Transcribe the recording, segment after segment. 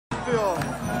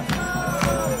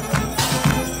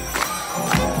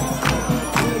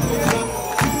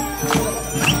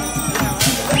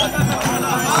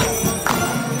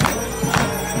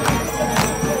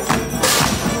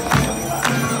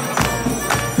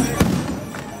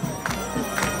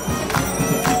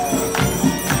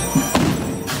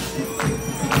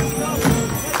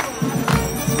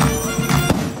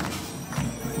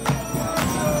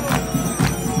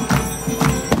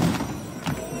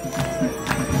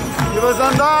Deve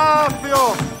andare,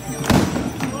 fio!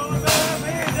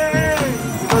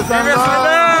 Deve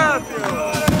andare, fio!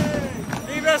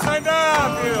 Deve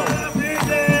andare, fio!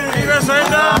 Deve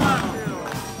andare!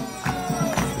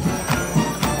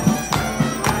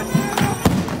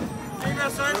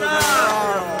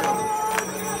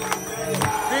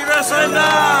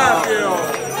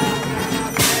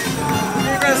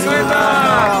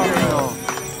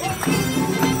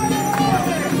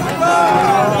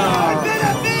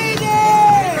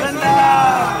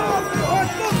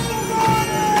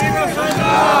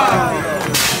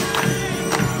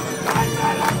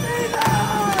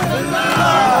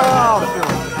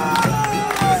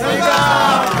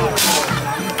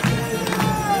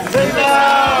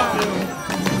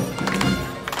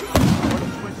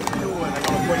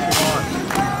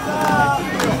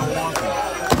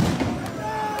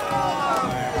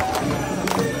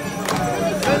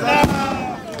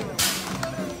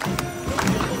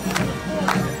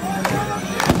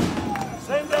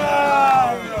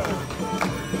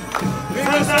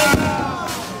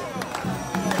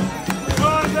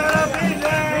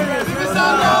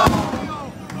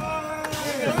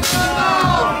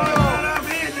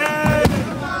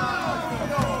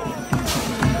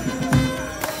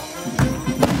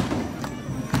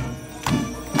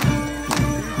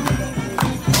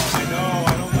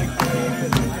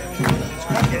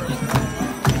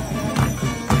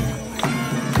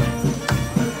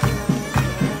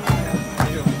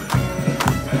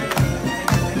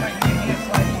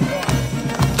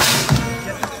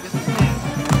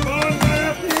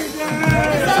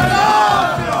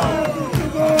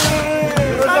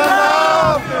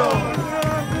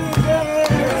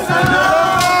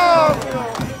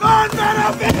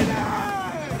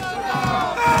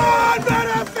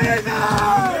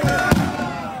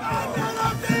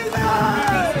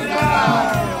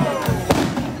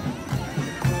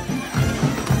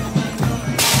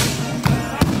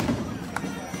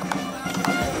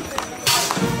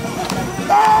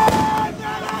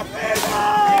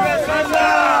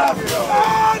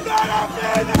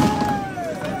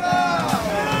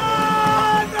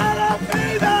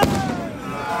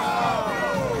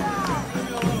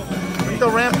 The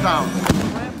ramp down.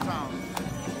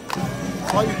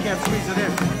 Oh, you can't squeeze it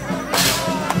in.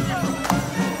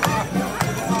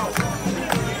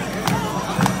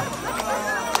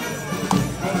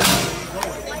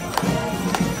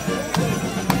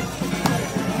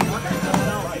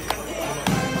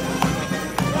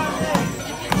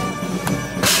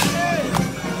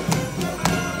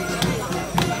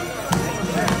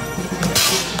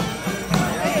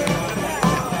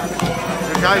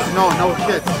 The guys know, no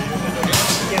kids.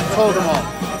 Told them all.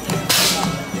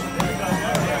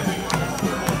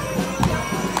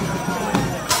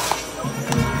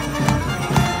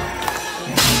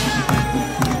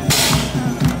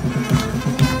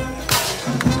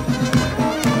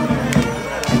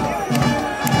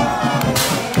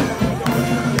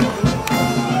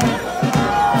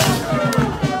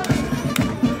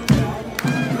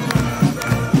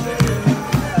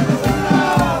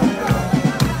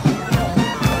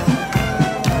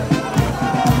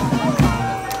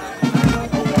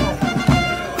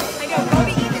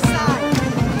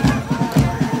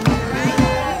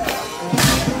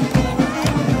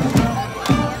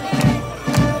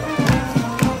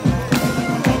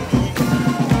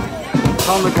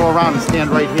 Tell them to go around and stand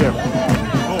right here.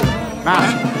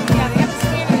 Matt.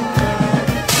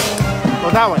 Go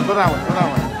that way, go that way, go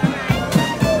that way.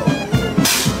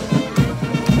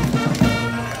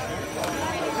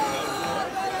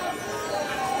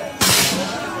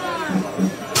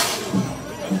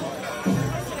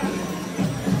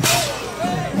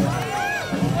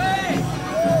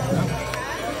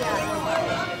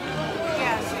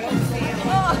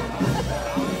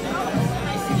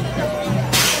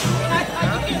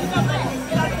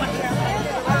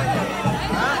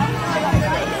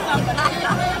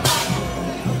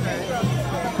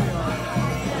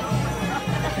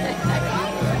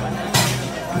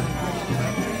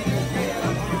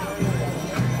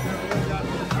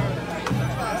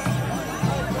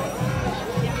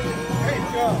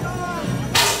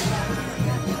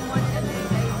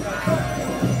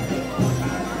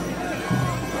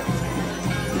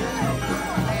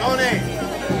 Tony.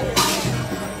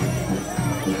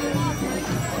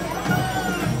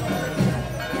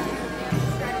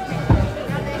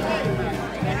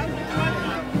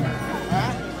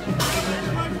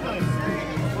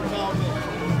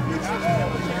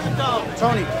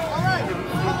 Tony. All right.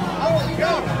 Oh,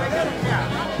 go.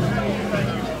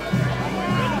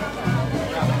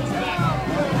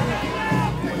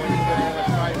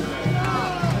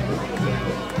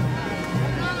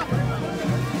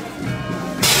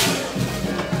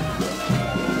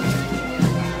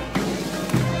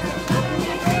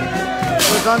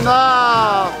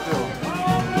 Andato!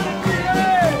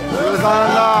 Dove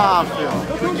andato?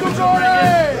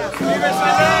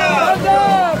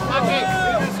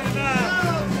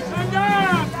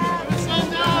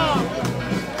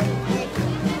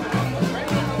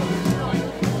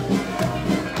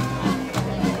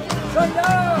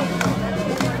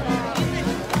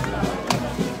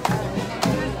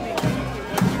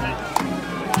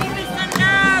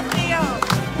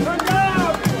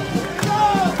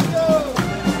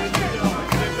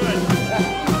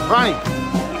 Ronnie!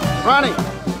 Ronnie!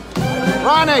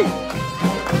 Ronnie!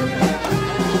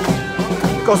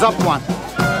 Goes up one.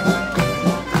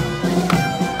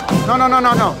 No, no, no,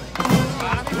 no, no.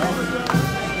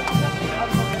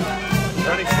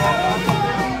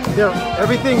 There,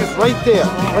 everything is right there.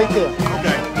 Right there.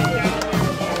 Okay.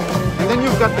 And then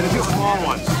you've got the two small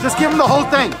ones. Just give him the whole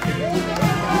thing.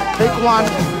 Take one.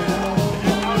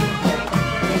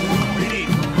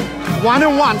 One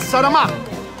and one. Set him up.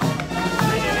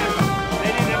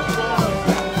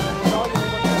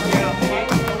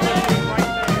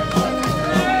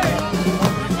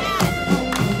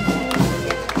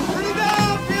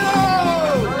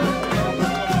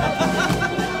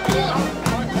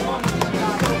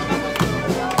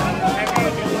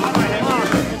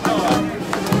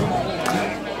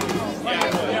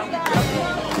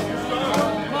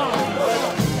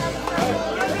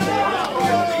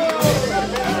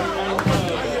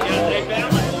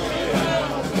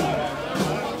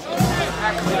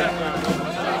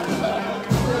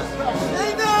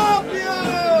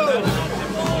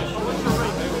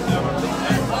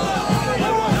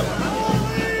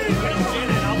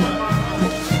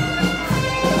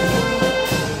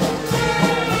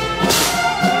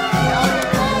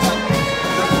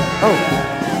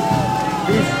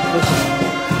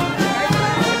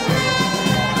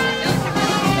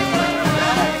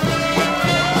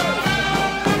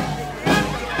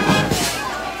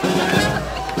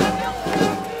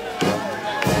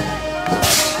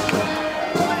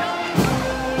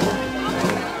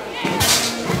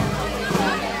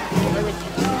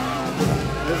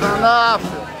 Enough.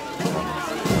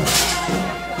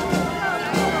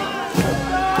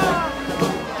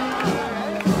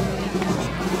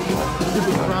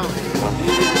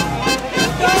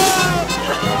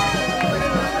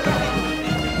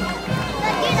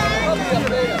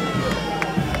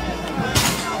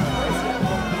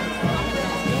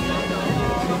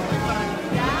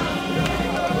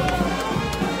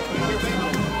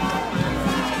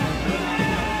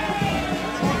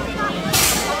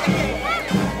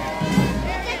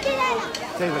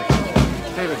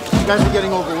 David, you guys are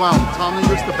getting overwhelmed. Tell them to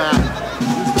use the bag.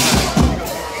 Use the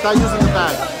bag. Start using the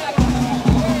bag.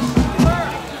 Go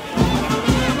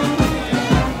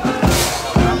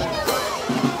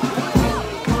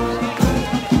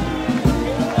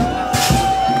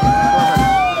ahead.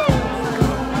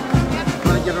 You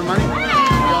want to give her money?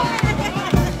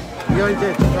 You already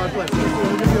did. God bless.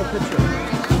 We'll give you a picture.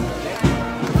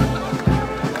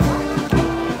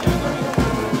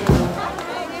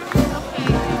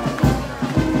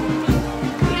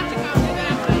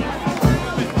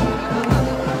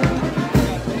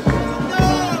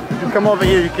 Come over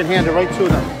here, you can hand it right to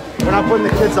them. We're not putting the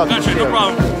kids up. Gotcha, no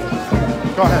problem.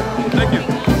 Go ahead. Thank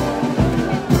you.